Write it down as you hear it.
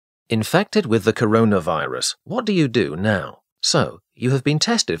Infected with the coronavirus, what do you do now? So, you have been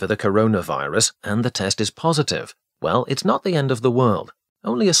tested for the coronavirus and the test is positive. Well, it's not the end of the world.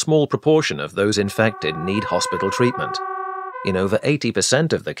 Only a small proportion of those infected need hospital treatment. In over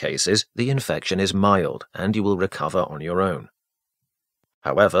 80% of the cases, the infection is mild and you will recover on your own.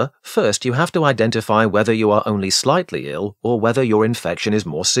 However, first you have to identify whether you are only slightly ill or whether your infection is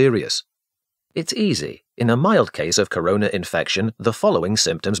more serious. It's easy. In a mild case of corona infection, the following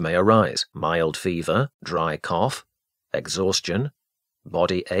symptoms may arise: mild fever, dry cough, exhaustion,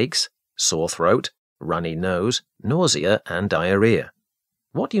 body aches, sore throat, runny nose, nausea, and diarrhea.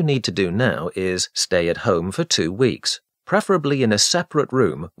 What you need to do now is stay at home for 2 weeks, preferably in a separate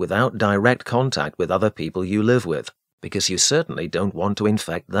room without direct contact with other people you live with, because you certainly don't want to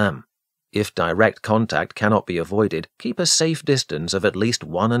infect them. If direct contact cannot be avoided, keep a safe distance of at least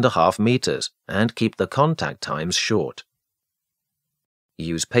 1.5 meters and keep the contact times short.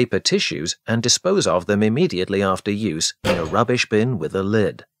 Use paper tissues and dispose of them immediately after use in a rubbish bin with a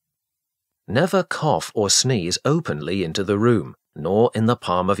lid. Never cough or sneeze openly into the room, nor in the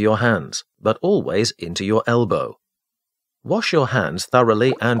palm of your hands, but always into your elbow. Wash your hands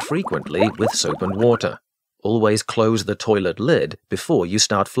thoroughly and frequently with soap and water. Always close the toilet lid before you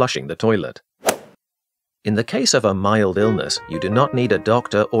start flushing the toilet. In the case of a mild illness, you do not need a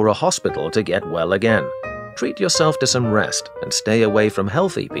doctor or a hospital to get well again. Treat yourself to some rest and stay away from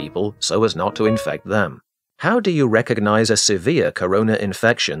healthy people so as not to infect them. How do you recognize a severe corona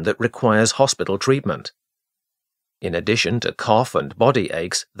infection that requires hospital treatment? In addition to cough and body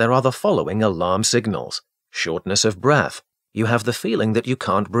aches, there are the following alarm signals: shortness of breath. You have the feeling that you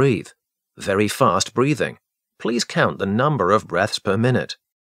can't breathe. Very fast breathing. Please count the number of breaths per minute.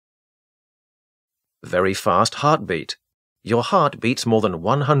 Very fast heartbeat. Your heart beats more than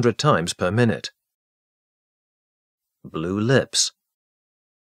 100 times per minute. Blue lips.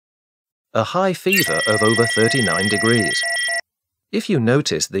 A high fever of over 39 degrees. If you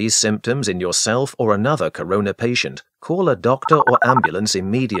notice these symptoms in yourself or another corona patient, call a doctor or ambulance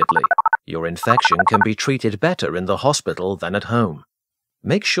immediately. Your infection can be treated better in the hospital than at home.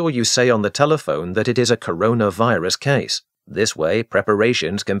 Make sure you say on the telephone that it is a coronavirus case. This way,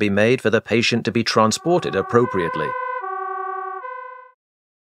 preparations can be made for the patient to be transported appropriately.